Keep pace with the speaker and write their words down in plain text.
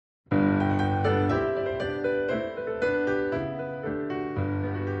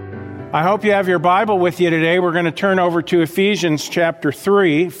I hope you have your Bible with you today. We're going to turn over to Ephesians chapter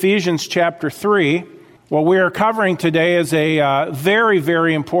 3. Ephesians chapter 3. What we are covering today is a very,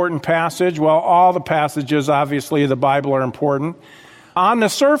 very important passage. Well, all the passages, obviously, of the Bible are important. On the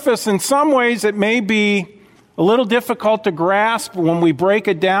surface, in some ways, it may be a little difficult to grasp when we break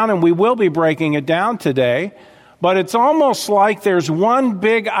it down, and we will be breaking it down today. But it's almost like there's one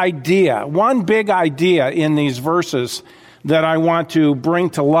big idea in these verses that I want to bring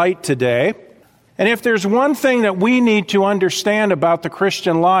to light today. And if there's one thing that we need to understand about the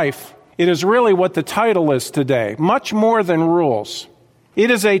Christian life, it is really what the title is today, much more than rules. It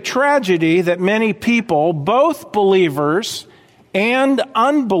is a tragedy that many people, both believers and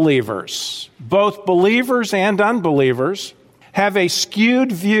unbelievers, have a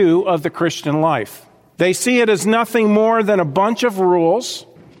skewed view of the Christian life. They see it as nothing more than a bunch of rules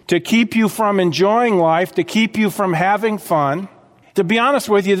to keep you from enjoying life, to keep you from having fun. To be honest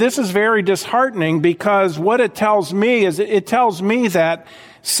with you, this is very disheartening because what it tells me is it tells me that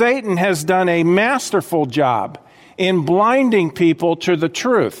Satan has done a masterful job in blinding people to the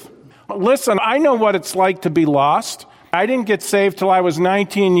truth. Listen, I know what it's like to be lost. I didn't get saved till I was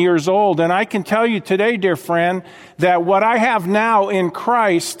 19 years old, and I can tell you today, dear friend, that what I have now in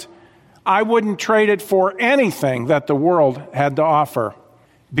Christ, I wouldn't trade it for anything that the world had to offer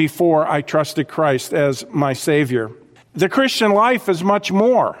before I trusted Christ as my Savior. The Christian life is much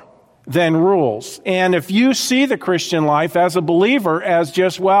more than rules. And if you see the Christian life as a believer as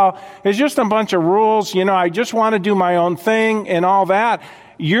just, well, it's just a bunch of rules, I just want to do my own thing and all that,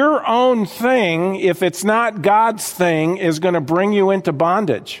 your own thing, if it's not God's thing, is going to bring you into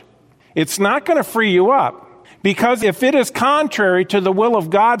bondage. It's not going to free you up. Because if it is contrary to the will of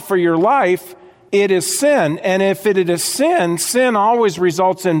God for your life, it is sin. And if it is sin, sin always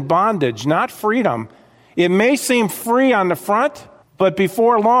results in bondage, not freedom. It may seem free on the front, but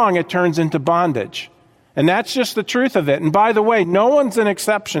before long it turns into bondage. And that's just the truth of it. And by the way, no one's an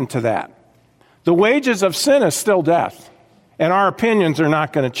exception to that. The wages of sin is still death. And our opinions are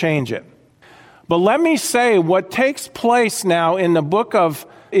not going to change it. But let me say what takes place now in the book of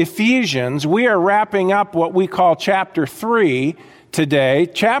Ephesians. We are wrapping up what we call chapter 3 today.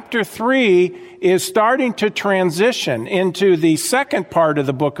 Chapter 3 is starting to transition into the second part of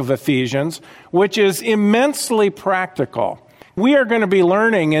the book of Ephesians, which is immensely practical. We are going to be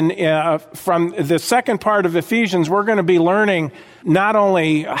learning, from the second part of Ephesians, we're going to be learning not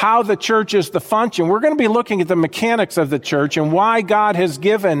only how the church is to function, we're going to be looking at the mechanics of the church and why God has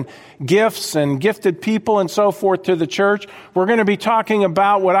given gifts and gifted people and so forth to the church. We're going to be talking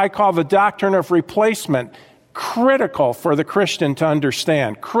about what I call the doctrine of replacement. Critical for the Christian to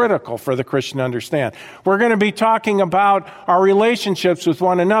understand. We're going to be talking about our relationships with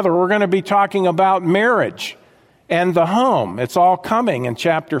one another. We're going to be talking about marriage and the home. It's all coming in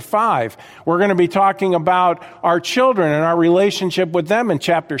chapter 5. We're going to be talking about our children and our relationship with them in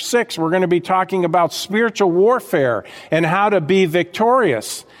chapter 6. We're going to be talking about spiritual warfare and how to be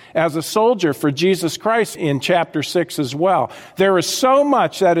victorious as a soldier for Jesus Christ in chapter 6 as well. There is so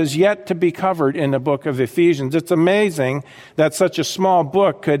much that is yet to be covered in the book of Ephesians. It's amazing that such a small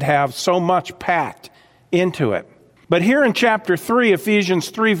book could have so much packed into it. But here in chapter 3, Ephesians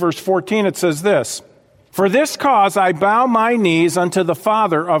 3, verse 14, it says this, "For this cause I bow my knees unto the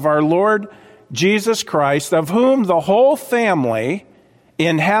Father of our Lord Jesus Christ, of whom the whole family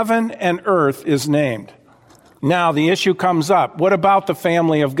in heaven and earth is named." Now, the issue comes up. What about the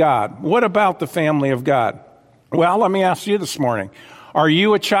family of God? Well, let me ask you this morning. Are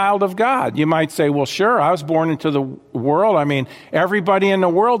you a child of God? You might say, well, sure, I was born into the world. Everybody in the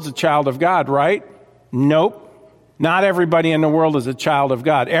world's a child of God, right? Nope. Not everybody in the world is a child of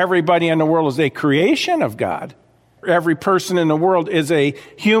God. Everybody in the world is a creation of God. Every person in the world is a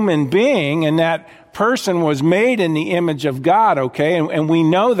human being, and that person was made in the image of God, okay? And we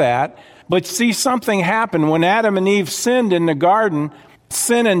know that. But see, something happened. When Adam and Eve sinned in the garden,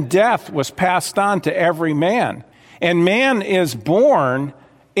 sin and death was passed on to every man. And man is born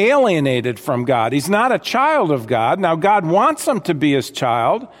alienated from God. He's not a child of God. Now, God wants him to be his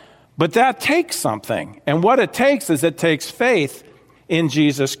child, but that takes something. And what it takes faith in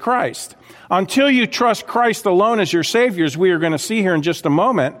Jesus Christ. Until you trust Christ alone as your Savior, as we are going to see here in just a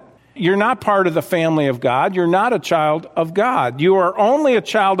moment, you're not part of the family of God. You're not a child of God. You are only a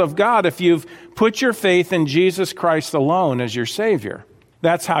child of God if you've put your faith in Jesus Christ alone as your Savior.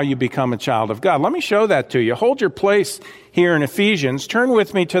 That's how you become a child of God. Let me show that to you. Hold your place here in Ephesians. Turn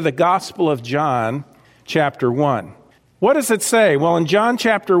with me to the Gospel of John, chapter 1. What does it say? Well, in John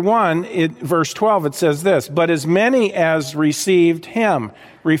chapter 1, verse 12, it says this, "But as many as received him,"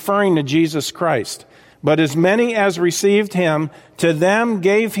 referring to Jesus Christ, But as many as received him, to them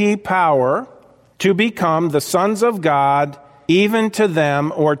gave he power to become the sons of God, even to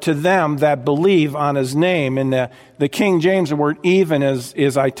them, or to them that believe on his name. In the King James, the word even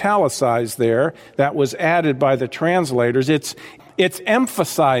is italicized there. That was added by the translators. It's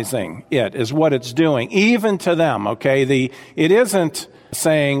emphasizing it is what it's doing, even to them, okay? It isn't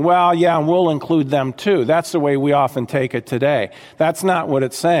saying, well, yeah, we'll include them too. That's the way we often take it today. That's not what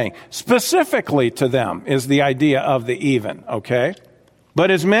it's saying. Specifically to them is the idea of the even, okay? But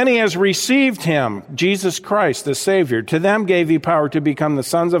as many as received him, Jesus Christ, the Savior, to them gave he power to become the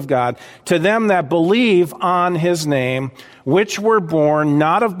sons of God, to them that believe on his name, which were born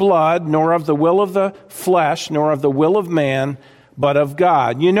not of blood, nor of the will of the flesh, nor of the will of man, but of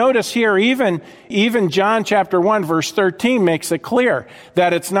God. You notice here, even John chapter 1, verse 13 makes it clear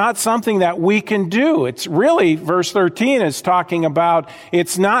that it's not something that we can do. It's really, verse 13 is talking about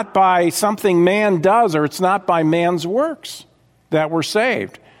it's not by something man does, or it's not by man's works that we're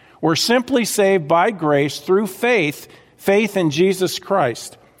saved. We're simply saved by grace through faith in Jesus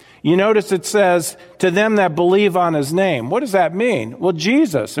Christ. You notice it says, to them that believe on his name. What does that mean? Well,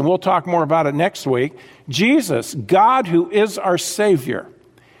 Jesus, and we'll talk more about it next week, Jesus, God who is our Savior.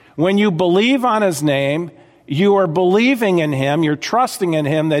 When you believe on his name, you are believing in him, you're trusting in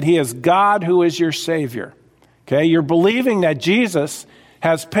him that he is God who is your Savior. Okay, you're believing that Jesus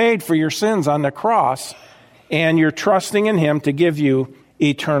has paid for your sins on the cross, and you're trusting in him to give you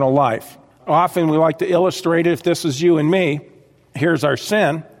eternal life. Often we like to illustrate it, if this is you and me, here's our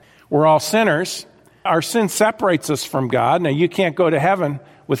sin. We're all sinners. Our sin separates us from God. Now, you can't go to heaven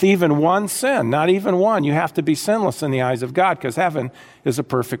with even one sin, not even one. You have to be sinless in the eyes of God, because heaven is a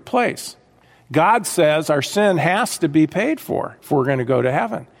perfect place. God says our sin has to be paid for if we're going to go to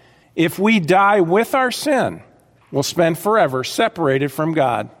heaven. If we die with our sin, we'll spend forever separated from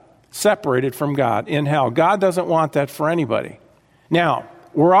God in hell. God doesn't want that for anybody. Now,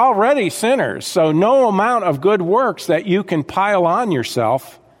 we're already sinners, so no amount of good works that you can pile on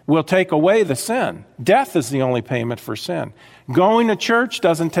yourself will take away the sin. Death is the only payment for sin. Going to church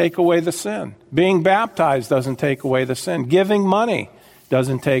doesn't take away the sin. Being baptized doesn't take away the sin. Giving money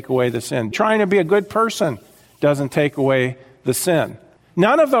doesn't take away the sin. Trying to be a good person doesn't take away the sin.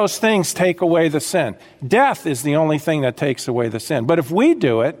 None of those things take away the sin. Death is the only thing that takes away the sin. But if we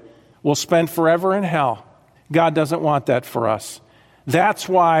do it, we'll spend forever in hell. God doesn't want that for us. That's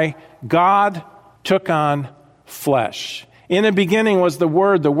why God took on flesh. In the beginning was the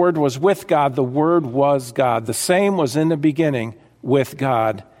Word was with God, the Word was God. The same was in the beginning with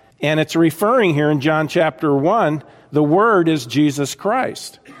God. And it's referring here in John chapter 1, the Word is Jesus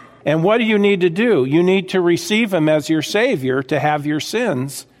Christ. And what do you need to do? You need to receive him as your Savior to have your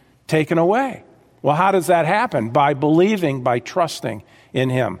sins taken away. Well, how does that happen? By believing, by trusting in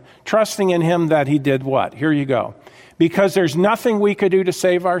him. Trusting in him that he did what? Here you go. Because there's nothing we could do to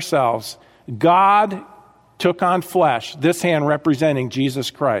save ourselves. God took on flesh, this hand representing Jesus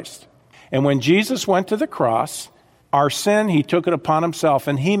Christ. And when Jesus went to the cross, our sin, he took it upon himself,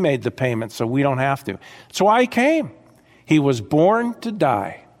 and he made the payment so we don't have to. That's why he came. He was born to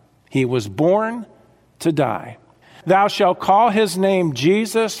die. He was born to die. Thou shalt call his name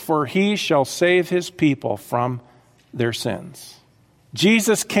Jesus, for he shall save his people from their sins.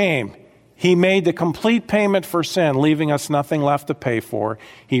 Jesus came. He made the complete payment for sin, leaving us nothing left to pay for.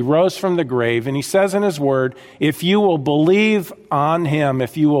 He rose from the grave, and he says in his word, if you will believe on him,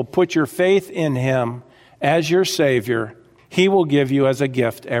 if you will put your faith in him as your Savior, he will give you as a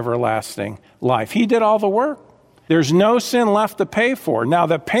gift everlasting life. He did all the work. There's no sin left to pay for. Now,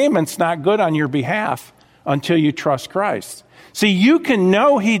 the payment's not good on your behalf until you trust Christ. See, you can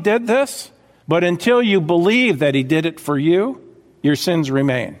know he did this, but until you believe that he did it for you, your sins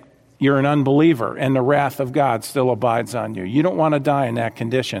remain. You're an unbeliever, and the wrath of God still abides on you. You don't want to die in that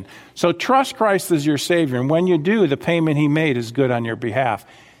condition. So trust Christ as your Savior, and when you do, the payment he made is good on your behalf.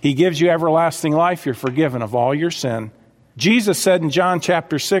 He gives you everlasting life. You're forgiven of all your sin. Jesus said in John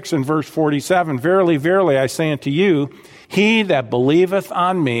chapter 6 and verse 47, verily, verily, I say unto you, he that believeth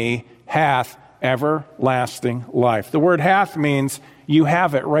on me hath everlasting life. The word hath means you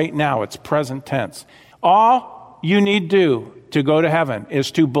have it right now. It's present tense. All you need do to go to heaven is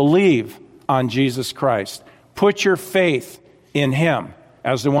to believe on Jesus Christ. Put your faith in him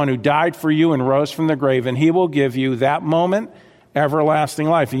as the one who died for you and rose from the grave, and he will give you that moment everlasting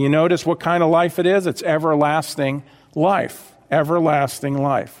life. And you notice what kind of life it is? It's everlasting life. Everlasting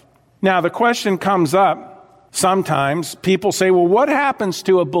life. Now, the question comes up sometimes. People say, well, what happens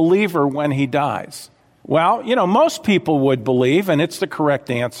to a believer when he dies? Well, most people would believe, and it's the correct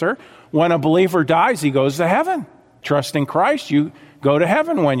answer, when a believer dies, he goes to heaven. Trust in Christ, you go to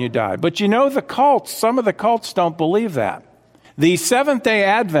heaven when you die. But you know, some of the cults don't believe that. The Seventh-day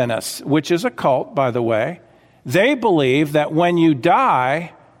Adventists, which is a cult, by the way, they believe that when you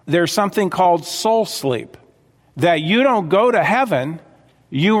die, there's something called soul sleep, that you don't go to heaven,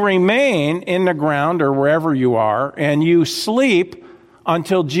 you remain in the ground or wherever you are, and you sleep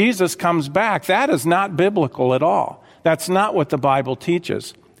until Jesus comes back. That is not biblical at all. That's not what the Bible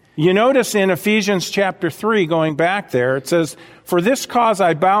teaches. You notice in Ephesians chapter 3, going back there, it says, "For this cause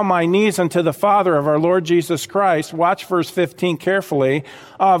I bow my knees unto the Father of our Lord Jesus Christ," watch verse 15 carefully,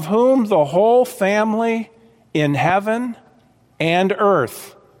 "of whom the whole family in heaven and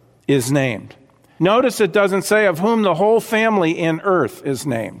earth is named." Notice it doesn't say of whom the whole family in earth is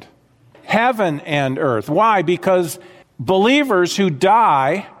named. Heaven and earth. Why? Because believers who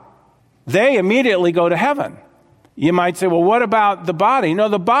die, they immediately go to heaven. You might say, well, what about the body? No,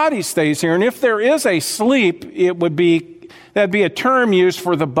 the body stays here. And if there is a sleep, that'd be a term used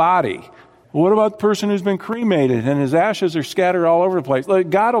for the body. What about the person who's been cremated and his ashes are scattered all over the place? Look,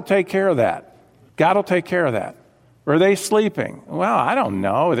 God will take care of that. God will take care of that. Or are they sleeping? Well, I don't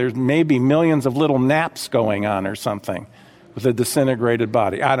know. There's maybe millions of little naps going on or something with a disintegrated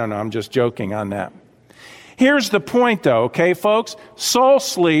body. I don't know. I'm just joking on that. Here's the point, though, okay, folks? Soul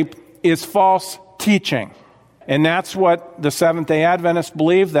sleep is false teaching. And that's what the Seventh-day Adventists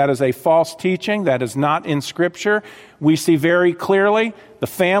believe. That is a false teaching. That is not in Scripture. We see very clearly the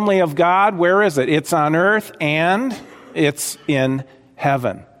family of God. Where is it? It's on earth and it's in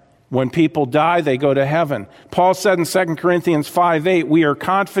heaven. When people die, they go to heaven. Paul said in 2 Corinthians 5:8, "We are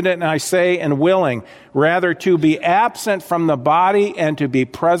confident, I say, and willing, rather to be absent from the body and to be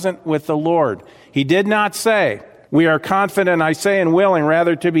present with the Lord." He did not say, "We are confident, I say, and willing,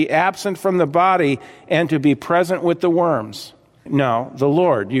 rather to be absent from the body and to be present with the worms." No, the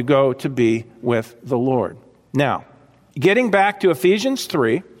Lord. You go to be with the Lord. Now, getting back to Ephesians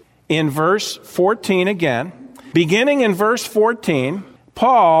 3, in verse 14 again, beginning in verse 14,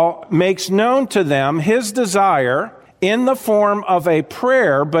 Paul makes known to them his desire in the form of a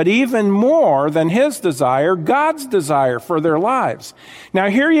prayer, but even more than his desire, God's desire for their lives. Now,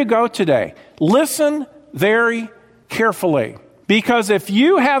 here you go today. Listen very carefully. Because if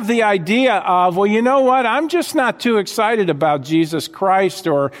you have the idea of, well, you know what, I'm just not too excited about Jesus Christ,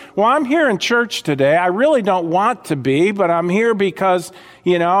 or, well, I'm here in church today. I really don't want to be, but I'm here because,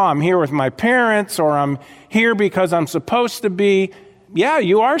 I'm here with my parents, or I'm here because I'm supposed to be. Yeah,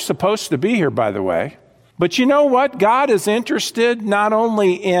 you are supposed to be here, by the way. But you know what? God is interested not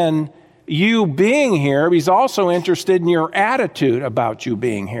only in you being here, He's also interested in your attitude about you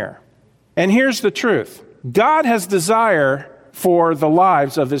being here. And here's the truth. God has desire for the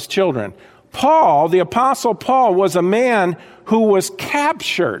lives of His children. Paul, the Apostle Paul, was a man who was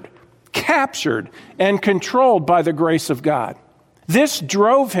captured and controlled by the grace of God. This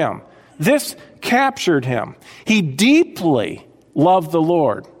drove him. This captured him. He deeply loved the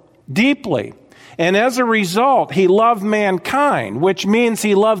Lord, deeply. And as a result, he loved mankind, which means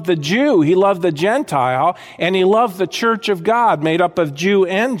he loved the Jew, he loved the Gentile, and he loved the church of God, made up of Jew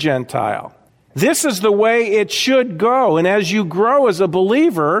and Gentile. This is the way it should go. And as you grow as a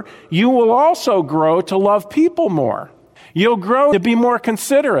believer, you will also grow to love people more. You'll grow to be more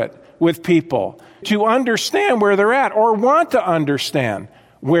considerate with people, to understand where they're at, or want to understand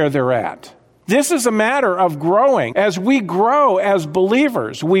where they're at. This is a matter of growing. As we grow as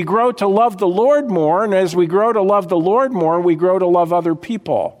believers, we grow to love the Lord more, and as we grow to love the Lord more, we grow to love other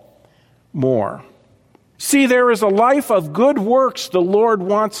people more. See, there is a life of good works the Lord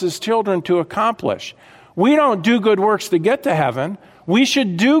wants His children to accomplish. We don't do good works to get to heaven. We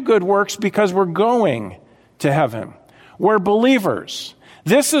should do good works because we're going to heaven. We're believers.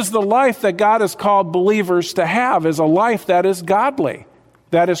 This is the life that God has called believers to have, is a life that is godly,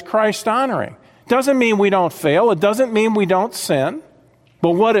 that is Christ-honoring. Doesn't mean we don't fail. It doesn't mean we don't sin.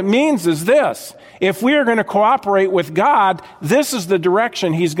 But what it means is this. If we are going to cooperate with God, this is the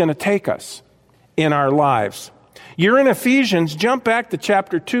direction He's going to take us in our lives. You're in Ephesians. Jump back to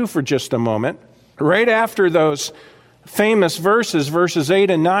chapter 2 for just a moment. Right after those famous verses, verses 8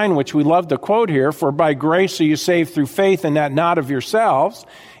 and 9, which we love to quote here, "For by grace are you saved through faith, and that not of yourselves.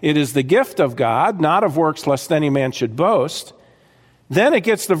 It is the gift of God, not of works, lest any man should boast." Then it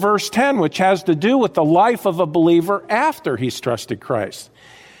gets to verse 10, which has to do with the life of a believer after he's trusted Christ.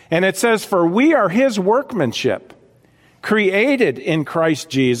 And it says, "For we are His workmanship, created in Christ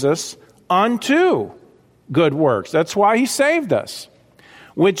Jesus unto good works." That's why He saved us.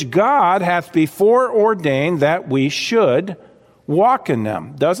 "Which God hath before ordained that we should walk in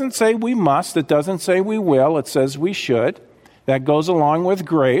them." Doesn't say we must. It doesn't say we will. It says we should. That goes along with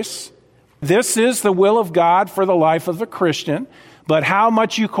grace. This is the will of God for the life of a Christian, But how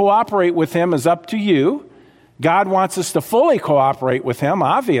much you cooperate with him is up to you. God wants us to fully cooperate with him,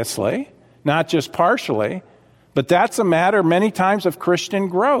 obviously, not just partially. But that's a matter many times of Christian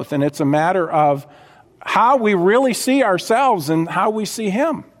growth, and it's a matter of how we really see ourselves and how we see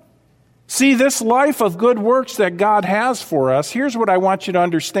him. See, this life of good works that God has for us, here's what I want you to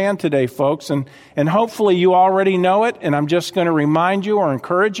understand today, folks, and hopefully you already know it, and I'm just going to remind you or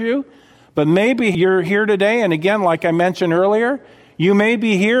encourage you. But maybe you're here today, and again, like I mentioned earlier, you may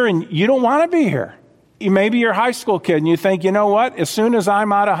be here and you don't want to be here. Maybe you're a high school kid and you think, you know what, as soon as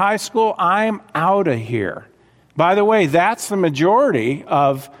I'm out of high school, I'm out of here. By the way, that's the majority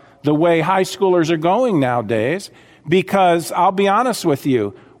of the way high schoolers are going nowadays, because I'll be honest with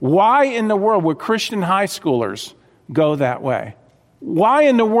you, why in the world would Christian high schoolers go that way? Why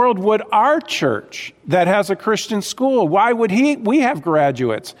in the world would our church that has a Christian school, why would we have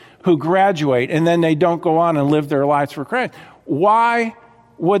graduates who graduate and then they don't go on and live their lives for Christ? Why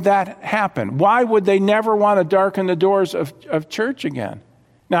would that happen? Why would they never want to darken the doors of church again?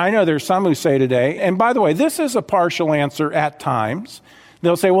 Now, I know there's some who say today, and by the way, this is a partial answer at times.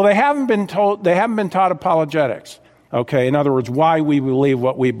 They'll say, well, they haven't been taught apologetics. Okay, in other words, why we believe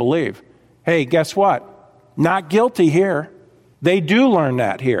what we believe. Hey, guess what? Not guilty here. They do learn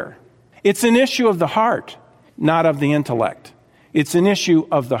that here. It's an issue of the heart, not of the intellect. It's an issue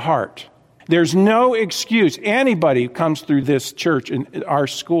of the heart. There's no excuse. Anybody who comes through this church in our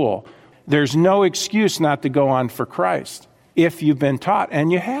school, there's no excuse not to go on for Christ if you've been taught,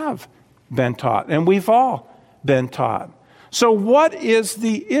 and you have been taught, and we've all been taught. So what is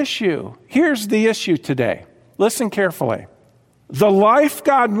the issue? Here's the issue today. Listen carefully. The life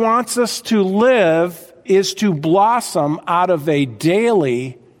God wants us to live is to blossom out of a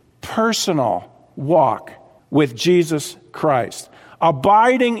daily, personal walk with Jesus Christ.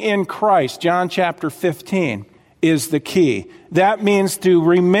 Abiding in Christ, John chapter 15, is the key. That means to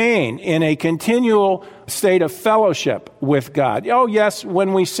remain in a continual state of fellowship with God. Oh, yes,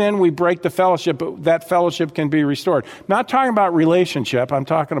 when we sin, we break the fellowship, but that fellowship can be restored. I'm not talking about relationship, I'm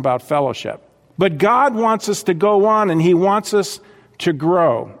talking about fellowship. But God wants us to go on, and he wants us to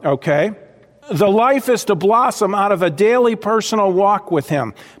grow, okay? The life is to blossom out of a daily personal walk with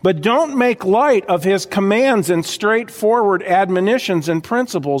him. But don't make light of his commands and straightforward admonitions and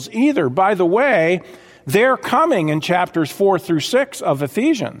principles either. By the way, they're coming in chapters 4 through 6 of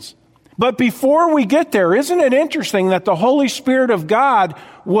Ephesians. But before we get there, isn't it interesting that the Holy Spirit of God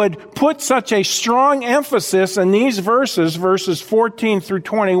would put such a strong emphasis in these verses 14 through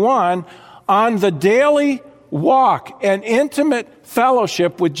 21, on the daily walk and intimate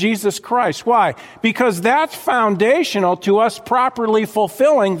fellowship with Jesus Christ? Why? Because that's foundational to us properly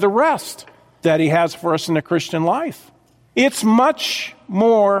fulfilling the rest that he has for us in the Christian life. It's much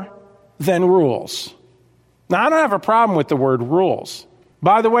more than rules. Now, I don't have a problem with the word rules.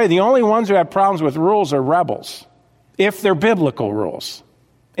 By the way, the only ones who have problems with rules are rebels, if they're biblical rules.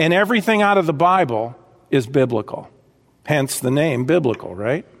 And everything out of the Bible is biblical. Hence the name biblical,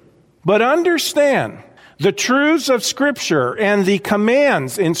 right? But understand the truths of Scripture and the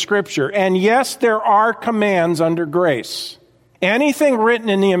commands in Scripture. And yes, there are commands under grace. Anything written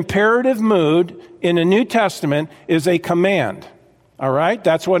in the imperative mood in the New Testament is a command. All right?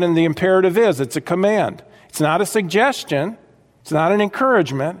 That's what in the imperative is. It's a command. It's not a suggestion. It's not an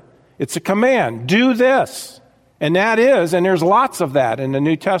encouragement. It's a command. Do this. And that is, and there's lots of that in the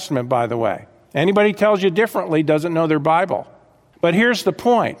New Testament, by the way. Anybody tells you differently doesn't know their Bible. But here's the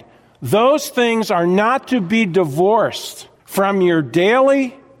point. Those things are not to be divorced from your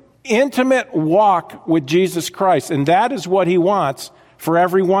daily, intimate walk with Jesus Christ. And that is what he wants for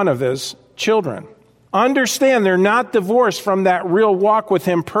every one of his children. Understand they're not divorced from that real walk with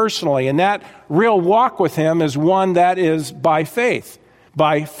him personally. And that real walk with him is one that is by faith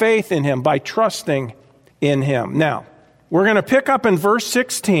in him, by trusting in him. Now, we're going to pick up in verse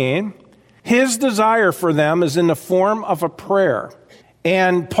 16. His desire for them is in the form of a prayer.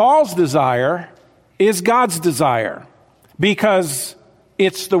 And Paul's desire is God's desire, because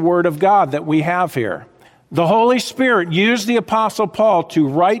it's the Word of God that we have here. The Holy Spirit used the Apostle Paul to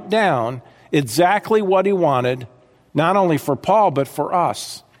write down exactly what he wanted, not only for Paul, but for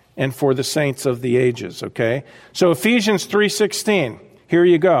us and for the saints of the ages, okay? So Ephesians 3:16, here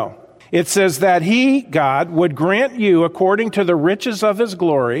you go. It says that he, God, would grant you, according to the riches of his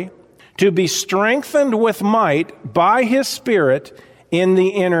glory, to be strengthened with might by his Spirit in the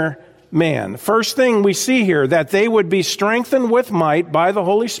inner man. First thing we see here, that they would be strengthened with might by the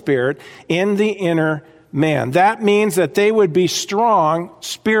Holy Spirit in the inner man. That means that they would be strong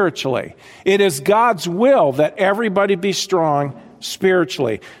spiritually. It is God's will that everybody be strong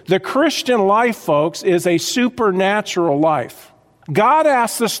spiritually. The Christian life, folks, is a supernatural life. God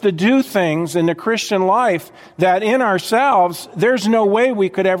asks us to do things in the Christian life that in ourselves, there's no way we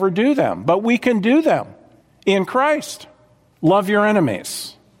could ever do them, but we can do them in Christ. Love your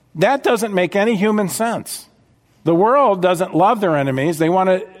enemies. That doesn't make any human sense. The world doesn't love their enemies. They want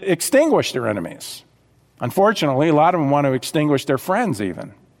to extinguish their enemies. Unfortunately, a lot of them want to extinguish their friends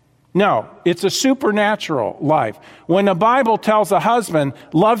even. No, it's a supernatural life. When the Bible tells a husband,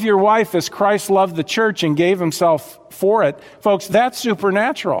 love your wife as Christ loved the church and gave himself for it, folks, that's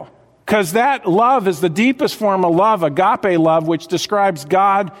supernatural. Because that love is the deepest form of love, agape love, which describes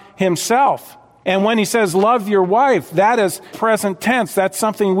God himself. And when he says love your wife, that is present tense. That's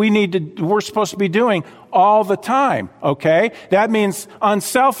something we're supposed to be doing all the time, okay? That means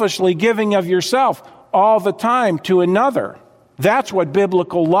unselfishly giving of yourself all the time to another. That's what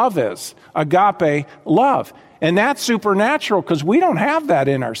biblical love is, agape love. And that's supernatural because we don't have that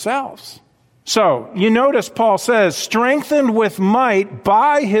in ourselves. So, you notice Paul says, strengthened with might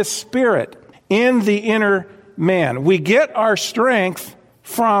by his Spirit in the inner man. We get our strength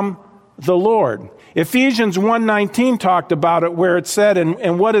from the Lord. Ephesians 1:19 talked about it where it said,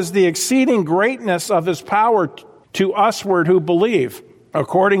 and what is the exceeding greatness of his power to usward who believe,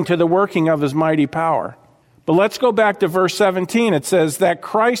 according to the working of his mighty power. But let's go back to verse 17. It says that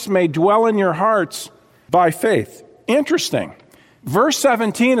Christ may dwell in your hearts by faith. Interesting. Verse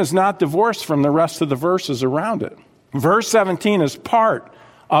 17 is not divorced from the rest of the verses around it. Verse 17 is part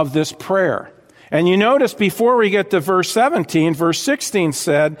of this prayer. And you notice before we get to verse 17, verse 16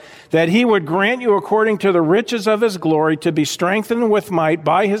 said that he would grant you according to the riches of his glory to be strengthened with might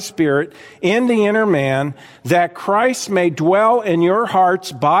by his Spirit in the inner man, that Christ may dwell in your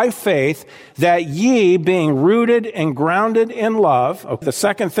hearts by faith, that ye, being rooted and grounded in love. The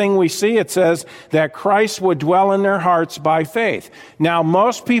second thing we see, it says that Christ would dwell in their hearts by faith. Now,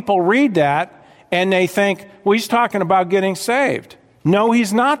 most people read that and they think, well, he's talking about getting saved. No,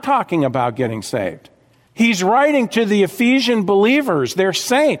 he's not talking about getting saved. He's writing to the Ephesian believers. They're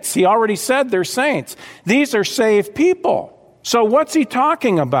saints. He already said they're saints. These are saved people. So what's he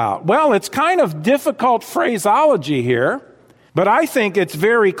talking about? Well, it's kind of difficult phraseology here, but I think it's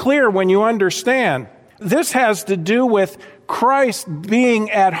very clear when you understand. This has to do with Christ being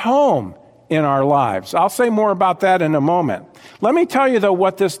at home in our lives. I'll say more about that in a moment. Let me tell you, though,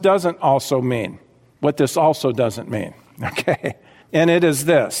 what this doesn't also mean. What this also doesn't mean. Okay? And it is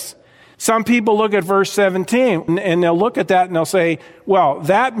this. Some people look at verse 17 and they'll look at that and they'll say, well,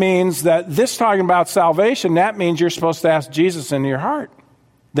 that means that this talking about salvation, that means you're supposed to ask Jesus into your heart.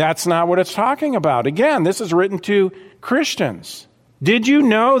 That's not what it's talking about. Again, this is written to Christians. Did you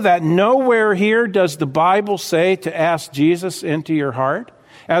know that nowhere here does the Bible say to ask Jesus into your heart?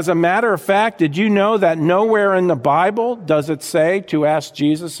 As a matter of fact, did you know that nowhere in the Bible does it say to ask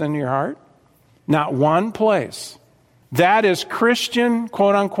Jesus into your heart? Not one place. That is Christian,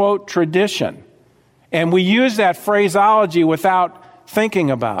 quote-unquote, tradition. And we use that phraseology without thinking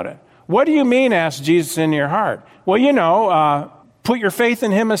about it. What do you mean, ask Jesus in your heart? Well, put your faith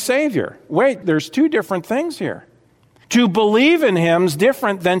in him as Savior. Wait, there's two different things here. To believe in him is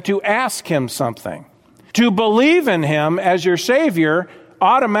different than to ask him something. To believe in him as your Savior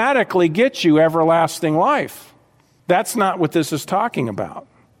automatically gets you everlasting life. That's not what this is talking about.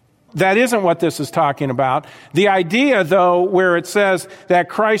 That isn't what this is talking about. The idea, though, where it says that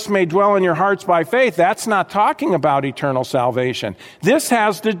Christ may dwell in your hearts by faith, that's not talking about eternal salvation. This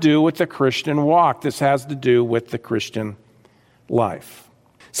has to do with the Christian walk. This has to do with the Christian life.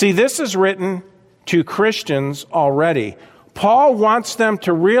 See, this is written to Christians already. Paul wants them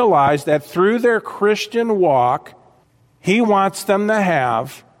to realize that through their Christian walk, he wants them to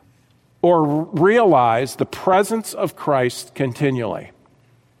have or realize the presence of Christ continually.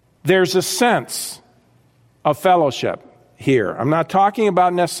 There's a sense of fellowship here. I'm not talking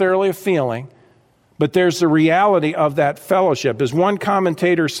about necessarily a feeling, but there's the reality of that fellowship. As one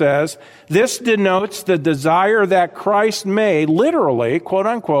commentator says, this denotes the desire that Christ may literally, quote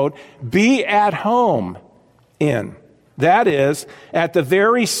unquote, be at home in. That is, at the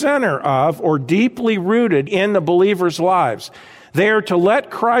very center of or deeply rooted in the believers' lives. They are to let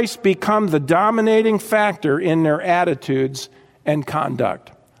Christ become the dominating factor in their attitudes and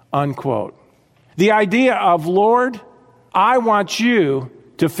conduct. Unquote. The idea of, Lord, I want you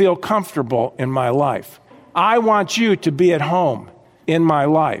to feel comfortable in my life. I want you to be at home in my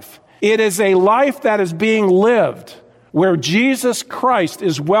life. It is a life that is being lived where Jesus Christ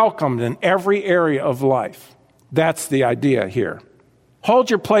is welcomed in every area of life. That's the idea here. Hold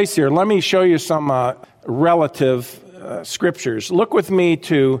your place here. Let me show you some relative scriptures. Look with me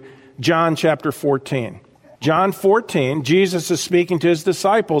to John chapter 14. John 14, Jesus is speaking to his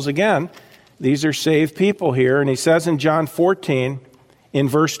disciples again. These are saved people here. And he says in John 14, in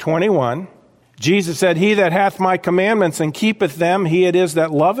verse 21, Jesus said, "He that hath my commandments and keepeth them, he it is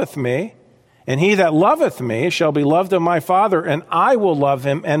that loveth me. And he that loveth me shall be loved of my Father, and I will love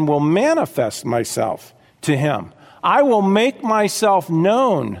him and will manifest myself to him." I will make myself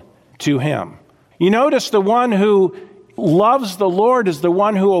known to him. You notice the one who loves the Lord is the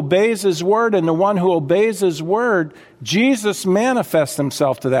one who obeys his word, and the one who obeys his word, Jesus manifests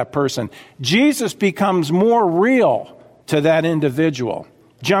himself to that person. Jesus becomes more real to that individual.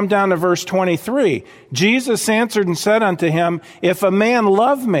 Jump down to verse 23. Jesus answered and said unto him, "If a man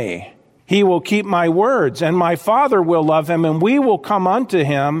love me, he will keep my words, and my Father will love him, and we will come unto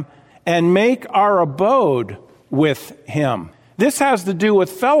him and make our abode with him." This has to do with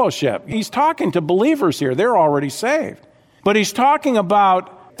fellowship. He's talking to believers here. They're already saved. But he's talking about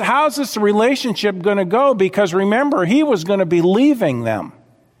how's this relationship going to go? Because remember, he was going to be leaving them,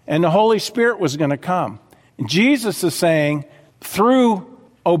 and the Holy Spirit was going to come. And Jesus is saying, through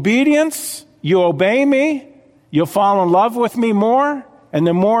obedience, you obey me, you'll fall in love with me more, and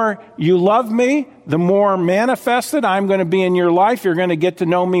the more you love me, the more manifested I'm going to be in your life. You're going to get to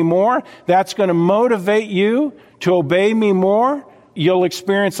know me more. That's going to motivate you to obey me more. You'll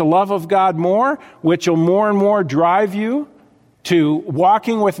experience the love of God more, which will more and more drive you to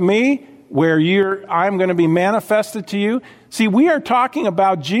walking with me, where I'm going to be manifested to you. See, we are talking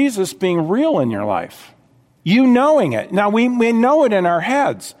about Jesus being real in your life. You knowing it. Now, we know it in our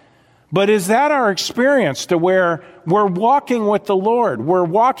heads. But is that our experience to where we're walking with the Lord? We're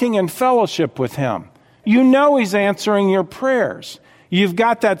walking in fellowship with him. You know he's answering your prayers. You've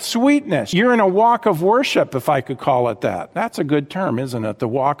got that sweetness. You're in a walk of worship, if I could call it that. That's a good term, isn't it? The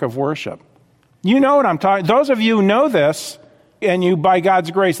walk of worship. You know what I'm talking. Those of you who know this, and you, by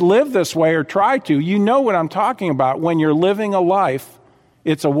God's grace, live this way or try to, you know what I'm talking about. When you're living a life,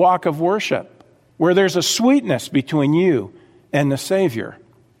 it's a walk of worship, where there's a sweetness between you and the Savior.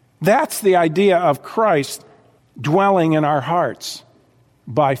 That's the idea of Christ dwelling in our hearts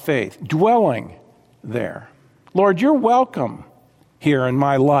by faith, dwelling there. Lord, you're welcome here in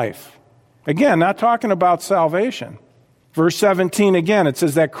my life. Again, not talking about salvation. Verse 17 again, it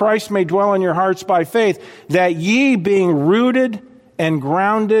says that Christ may dwell in your hearts by faith, that ye being rooted and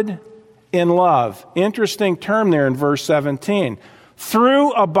grounded in love. Interesting term there in verse 17.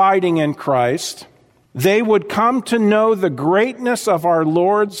 Through abiding in Christ, they would come to know the greatness of our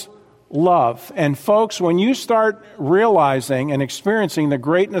Lord's love. And folks, when you start realizing and experiencing the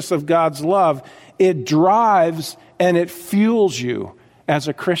greatness of God's love, it drives and it fuels you as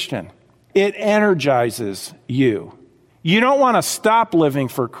a Christian. It energizes you. You don't want to stop living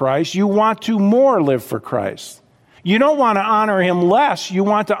for Christ. You want to more live for Christ. You don't want to honor him less. You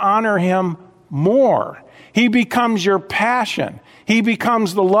want to honor him more. He becomes your passion. He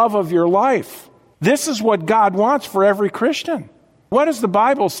becomes the love of your life. This is what God wants for every Christian. What does the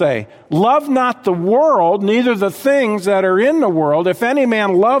Bible say? Love not the world, neither the things that are in the world. If any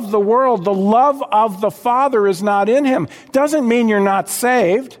man love the world, the love of the Father is not in him. Doesn't mean you're not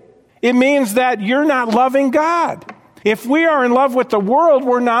saved. It means that you're not loving God. If we are in love with the world,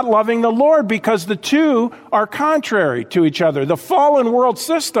 we're not loving the Lord, because the two are contrary to each other. The fallen world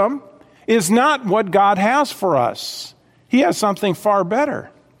system is not what God has for us. He has something far better.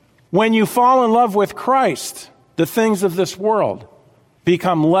 When you fall in love with Christ, the things of this world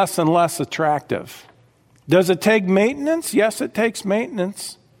become less and less attractive. Does it take maintenance? Yes, it takes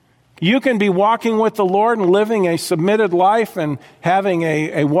maintenance. You can be walking with the Lord and living a submitted life and having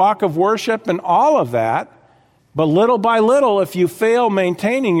a walk of worship and all of that. But little by little, if you fail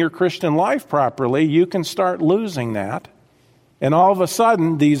maintaining your Christian life properly, you can start losing that. And all of a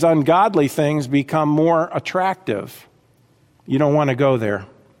sudden, these ungodly things become more attractive. You don't want to go there.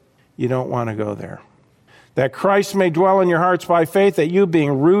 You don't want to go there. That Christ may dwell in your hearts by faith, that you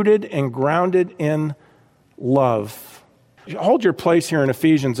being rooted and grounded in love. Hold your place here in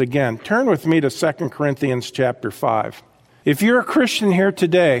Ephesians again. Turn with me to 2 Corinthians chapter 5. If you're a Christian here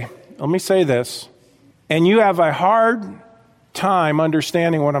today, let me say this, and you have a hard time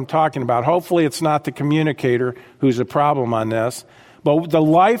understanding what I'm talking about. Hopefully it's not the communicator who's a problem on this. But the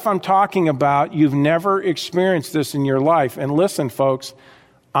life I'm talking about, you've never experienced this in your life. And listen, folks,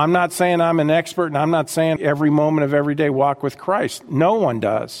 I'm not saying I'm an expert, and I'm not saying every moment of every day walk with Christ. No one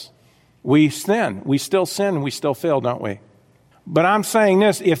does. We sin. We still sin. We still fail, don't we? But I'm saying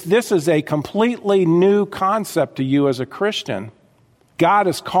this, if this is a completely new concept to you as a Christian, God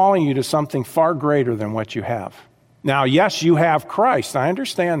is calling you to something far greater than what you have. Now, yes, you have Christ. I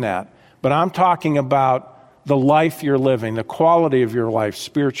understand that. But I'm talking about the life you're living, the quality of your life,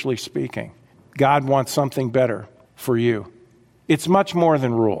 spiritually speaking. God wants something better for you. It's much more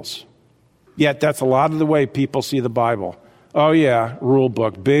than rules. Yet that's a lot of the way people see the Bible. Oh yeah, rule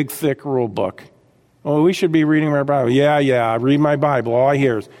book, big, thick rule book. Oh, we should be reading our Bible. Yeah, I read my Bible. All I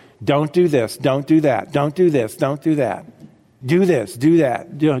hear is, don't do this, don't do that, don't do this, don't do that. Do this, do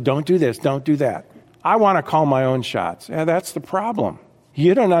that. Don't do this, don't do that. I want to call my own shots. Yeah, that's the problem.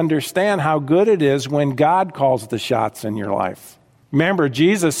 You don't understand how good it is when God calls the shots in your life. Remember,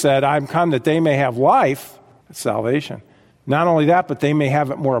 Jesus said, I'm come that they may have life, salvation. Not only that, but they may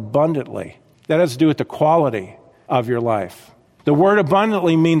have it more abundantly. That has to do with the quality of your life. The word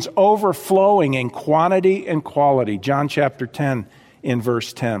abundantly means overflowing in quantity and quality. John chapter 10 in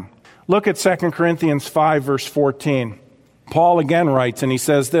verse 10. Look at 2 Corinthians 5 verse 14. Paul again writes, and he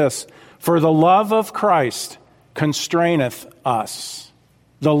says this, for the love of Christ constraineth us.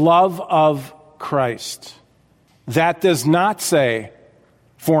 The love of Christ. That does not say,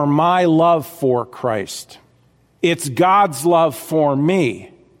 for my love for Christ. It's God's love for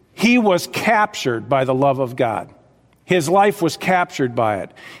me. He was captured by the love of God. His life was captured by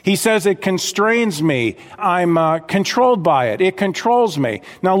it. He says it constrains me. I'm controlled by it. It controls me.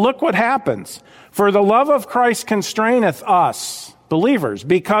 Now look what happens. For the love of Christ constraineth us, believers,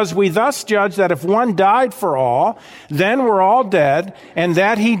 because we thus judge that if one died for all, then we're all dead, and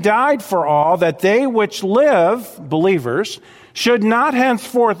that he died for all, that they which live, believers, should not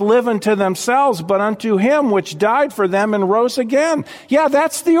henceforth live unto themselves, but unto him which died for them and rose again. Yeah,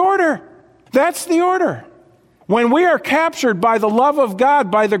 that's the order. That's the order. When we are captured by the love of God,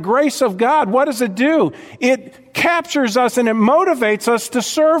 by the grace of God, what does it do? It captures us and it motivates us to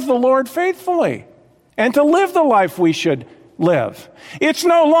serve the Lord faithfully and to live the life we should live. It's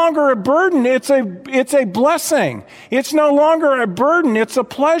no longer a burden, it's a blessing. It's no longer a burden, it's a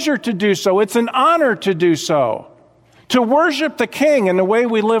pleasure to do so. It's an honor to do so. To worship the King in the way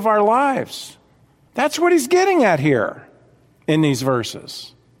we live our lives. That's what he's getting at here in these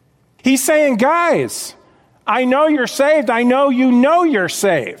verses. He's saying, guys, I know you're saved. I know you're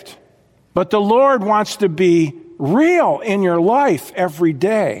saved. But the Lord wants to be real in your life every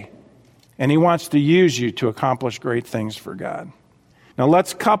day. And he wants to use you to accomplish great things for God. Now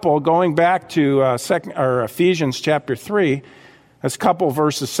let's couple, going back to Ephesians chapter 3, let's couple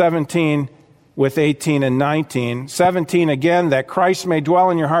verses 17 with 18 and 19. 17 again, that Christ may dwell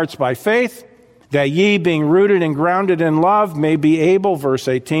in your hearts by faith, that ye being rooted and grounded in love may be able, verse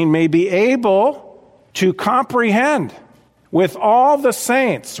 18, may be able to comprehend with all the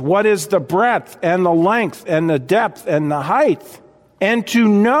saints what is the breadth and the length and the depth and the height, and to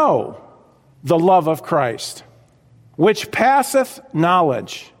know the love of Christ, which passeth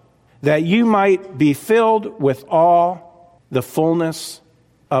knowledge, that you might be filled with all the fullness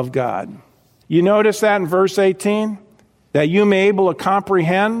of God. You notice that in verse 18? That you may be able to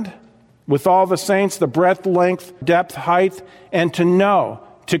comprehend with all the saints the breadth, length, depth, height, and to know,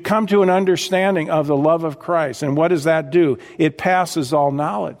 to come to an understanding of the love of Christ. And what does that do? It passes all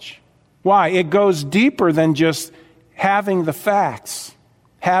knowledge. Why? It goes deeper than just having the facts.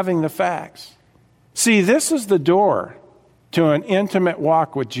 Having the facts. See, this is the door to an intimate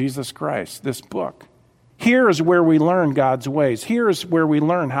walk with Jesus Christ, this book. Here is where we learn God's ways. Here is where we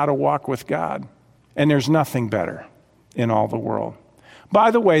learn how to walk with God. And there's nothing better in all the world. By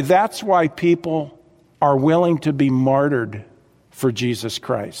the way, that's why people are willing to be martyred for Jesus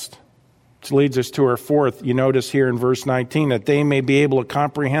Christ. Which leads us to our fourth. You notice here in verse 19 that they may be able to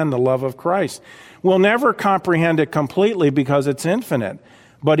comprehend the love of Christ. We'll never comprehend it completely because it's infinite.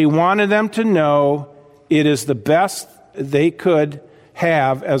 But he wanted them to know it is the best they could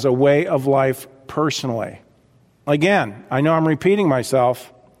have as a way of life personally. Again, I know I'm repeating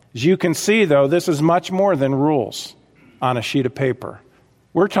myself. As you can see, though, this is much more than rules on a sheet of paper.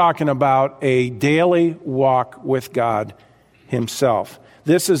 We're talking about a daily walk with God himself.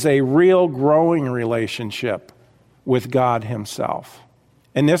 This is a real growing relationship with God himself.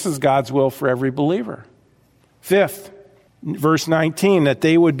 And this is God's will for every believer. Fifth, verse 19, that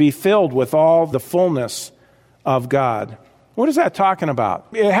they would be filled with all the fullness of God. What is that talking about?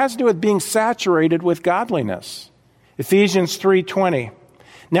 It has to do with being saturated with godliness. Ephesians 3:20.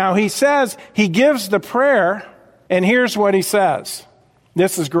 Now he says, he gives the prayer, and here's what he says.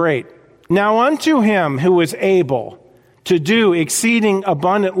 This is great. Now unto him who is able to do exceeding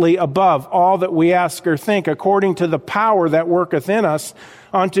abundantly above all that we ask or think, according to the power that worketh in us,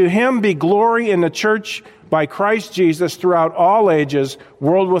 unto him be glory in the church by Christ Jesus throughout all ages,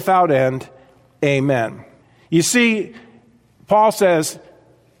 world without end. Amen. You see, Paul says,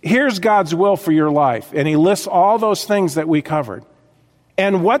 here's God's will for your life. And he lists all those things that we covered.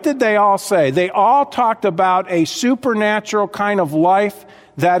 And what did they all say? They all talked about a supernatural kind of life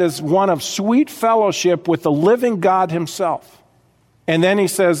that is one of sweet fellowship with the living God himself. And then he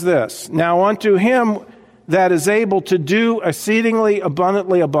says this, now unto him that is able to do exceedingly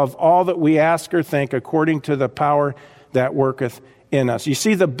abundantly above all that we ask or think, according to the power that worketh in us. You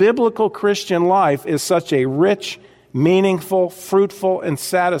see, the biblical Christian life is such a rich, meaningful, fruitful, and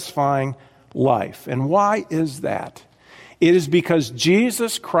satisfying life. And why is that? It is because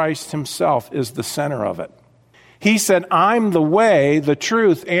Jesus Christ himself is the center of it. He said, I'm the way, the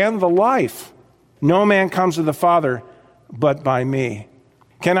truth, and the life. No man comes to the Father but by me.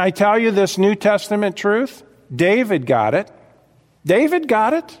 Can I tell you this New Testament truth? David got it. David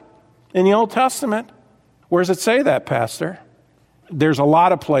got it in the Old Testament. Where does it say that, Pastor? There's a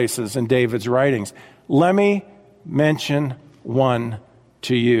lot of places in David's writings. Let me mention one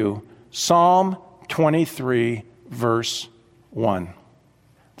to you. Psalm 23, verse 1.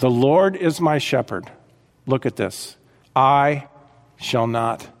 The Lord is my shepherd. Look at this. I shall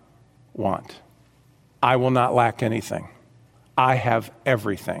not want. I will not lack anything. I have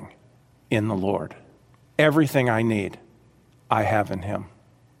everything in the Lord. Everything I need, I have in him.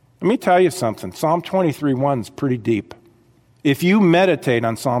 Let me tell you something. Psalm 23:1 is pretty deep. If you meditate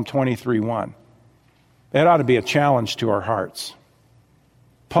on Psalm 23:1, that ought to be a challenge to our hearts.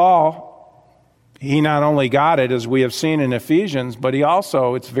 Paul, he not only got it, as we have seen in Ephesians, but he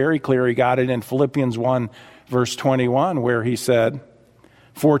also, it's very clear, he got it in Philippians 1, verse 21, where he said,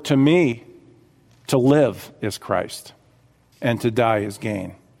 for to me, to live is Christ, and to die is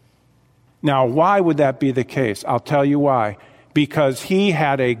gain. Now, why would that be the case? I'll tell you why. Because he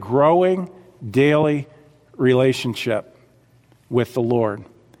had a growing daily relationship with the Lord.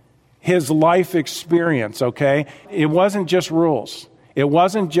 His life experience, okay? It wasn't just rules. It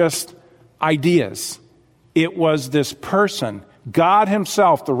wasn't just ideas. It was this person, God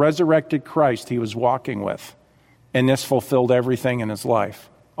himself, the resurrected Christ he was walking with. And this fulfilled everything in his life,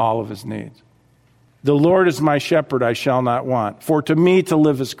 all of his needs. The Lord is my shepherd, I shall not want. For to me to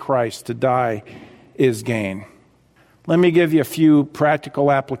live is Christ, to die is gain. Let me give you a few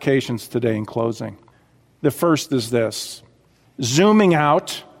practical applications today in closing. The first is this. Zooming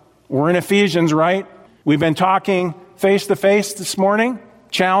out. We're in Ephesians, right? We've been talking face to face this morning,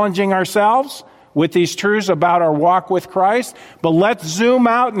 challenging ourselves with these truths about our walk with Christ. But let's zoom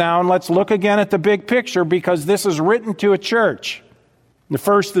out now and let's look again at the big picture, because this is written to a church. The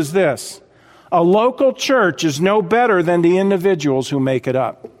first is this. A local church is no better than the individuals who make it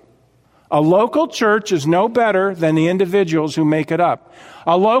up. A local church is no better than the individuals who make it up.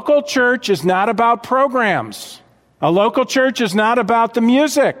 A local church is not about programs. A local church is not about the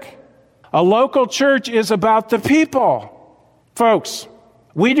music. A local church is about the people. Folks,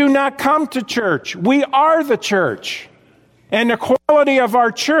 we do not come to church. We are the church. And the quality of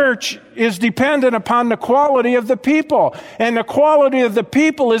our church is dependent upon the quality of the people. And the quality of the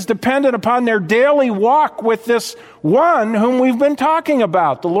people is dependent upon their daily walk with this one whom we've been talking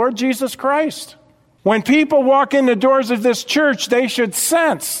about, the Lord Jesus Christ. When people walk in the doors of this church, they should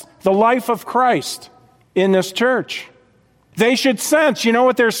sense the life of Christ in this church. They should sense, you know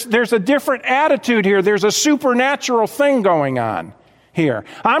what, there's a different attitude here. There's a supernatural thing going on here.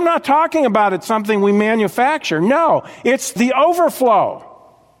 I'm not talking about it something we manufacture. No, it's the overflow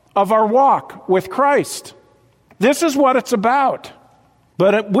of our walk with Christ. This is what it's about.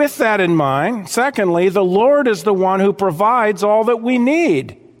 But with that in mind, secondly, the Lord is the one who provides all that we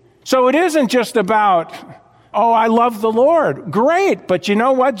need. So it isn't just about, oh, I love the Lord. Great, but you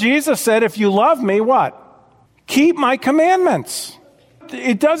know what? Jesus said, if you love me, what? Keep my commandments.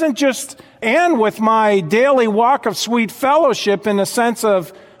 It doesn't just end with my daily walk of sweet fellowship in the sense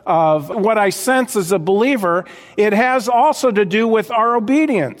of what I sense as a believer. It has also to do with our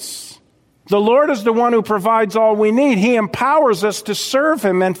obedience. The Lord is the one who provides all we need. He empowers us to serve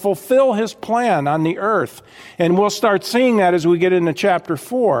him and fulfill his plan on the earth. And we'll start seeing that as we get into chapter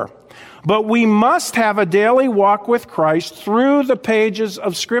 4. But we must have a daily walk with Christ through the pages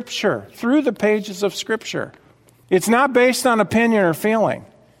of Scripture. Through the pages of Scripture. It's not based on opinion or feeling.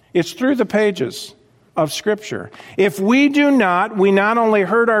 It's through the pages of Scripture. If we do not, we not only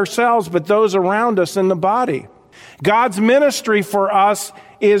hurt ourselves, but those around us in the body. God's ministry for us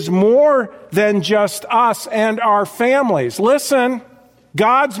is more than just us and our families. Listen,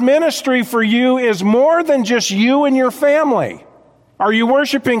 God's ministry for you is more than just you and your family. Are you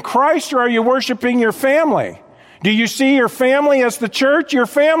worshiping Christ or are you worshiping your family? Do you see your family as the church? Your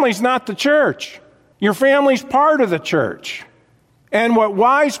family's not the church. Your family's part of the church. And what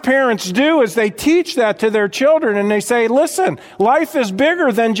wise parents do is they teach that to their children and they say, listen, life is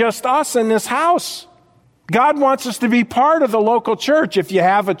bigger than just us in this house. God wants us to be part of the local church. If you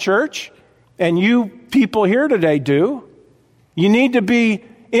have a church, and you people here today do, you need to be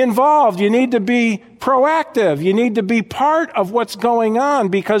involved. You need to be proactive. You need to be part of what's going on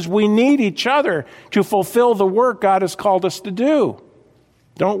because we need each other to fulfill the work God has called us to do.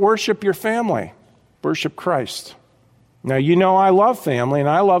 Don't worship your family. Worship Christ. Now, you know I love family and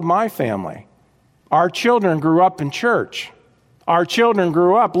I love my family. Our children grew up in church. Our children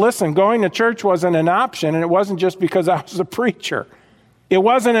grew up, listen, going to church wasn't an option, and it wasn't just because I was a preacher. It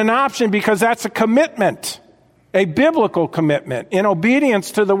wasn't an option because that's a commitment, a biblical commitment in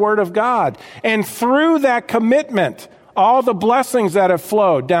obedience to the Word of God. And through that commitment, all the blessings that have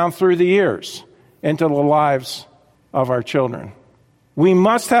flowed down through the years into the lives of our children. We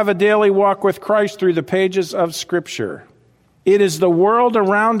must have a daily walk with Christ through the pages of Scripture. It is the world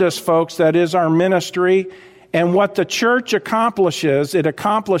around us, folks, that is our ministry. And what the church accomplishes, it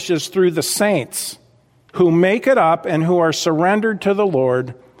accomplishes through the saints who make it up and who are surrendered to the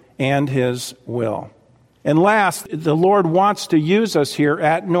Lord and His will. And last, the Lord wants to use us here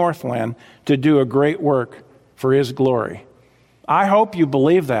at Northland to do a great work for His glory. I hope you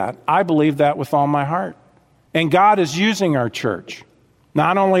believe that. I believe that with all my heart. And God is using our church.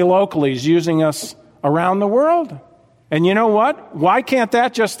 Not only locally, He's using us around the world. And you know what? Why can't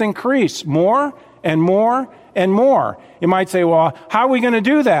that just increase more and more and more? You might say, well, how are we going to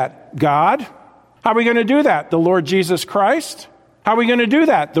do that? God? How are we going to do that? The Lord Jesus Christ? How are we going to do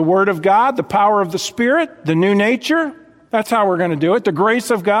that? The Word of God, the power of the Spirit, the new nature? That's how we're going to do it. The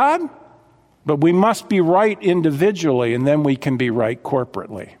grace of God? But we must be right individually, and then we can be right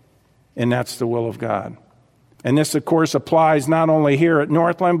corporately. And that's the will of God. And this, of course, applies not only here at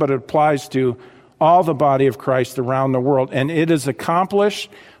Northland, but it applies to all the body of Christ around the world. And it is accomplished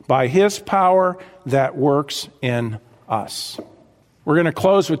by His power that works in us. We're going to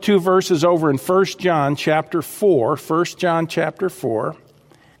close with two verses over in 1 John chapter 4. 1 John chapter 4.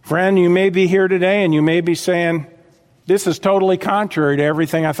 Friend, you may be here today and you may be saying, this is totally contrary to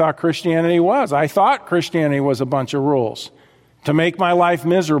everything I thought Christianity was. I thought Christianity was a bunch of rules to make my life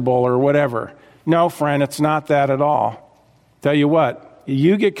miserable or whatever. No, friend, it's not that at all. Tell you what,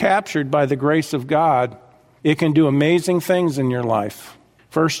 you get captured by the grace of God, it can do amazing things in your life.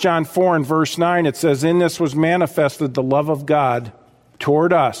 1 John 4 and verse 9, it says, in this was manifested the love of God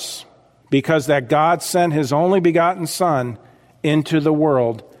toward us, because that God sent His only begotten Son into the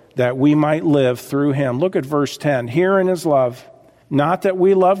world that we might live through Him. Look at verse 10. Herein is love, not that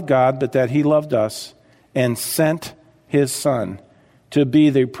we loved God, but that He loved us and sent His Son to be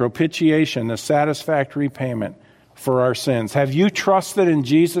the propitiation, the satisfactory payment for our sins. Have you trusted in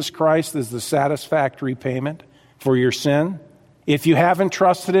Jesus Christ as the satisfactory payment for your sin? If you haven't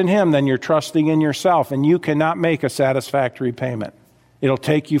trusted in Him, then you're trusting in yourself, and you cannot make a satisfactory payment. It'll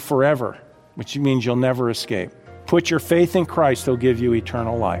take you forever, which means you'll never escape. Put your faith in Christ, He'll give you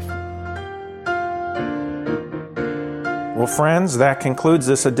eternal life. Well, friends, that concludes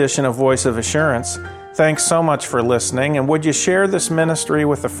this edition of Voice of Assurance. Thanks so much for listening, and would you share this ministry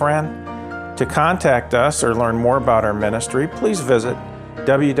with a friend? To contact us or learn more about our ministry, please visit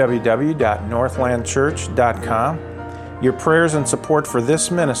www.northlandchurch.com. Your prayers and support for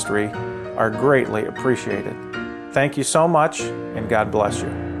this ministry are greatly appreciated. Thank you so much, and God bless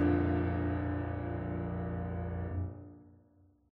you.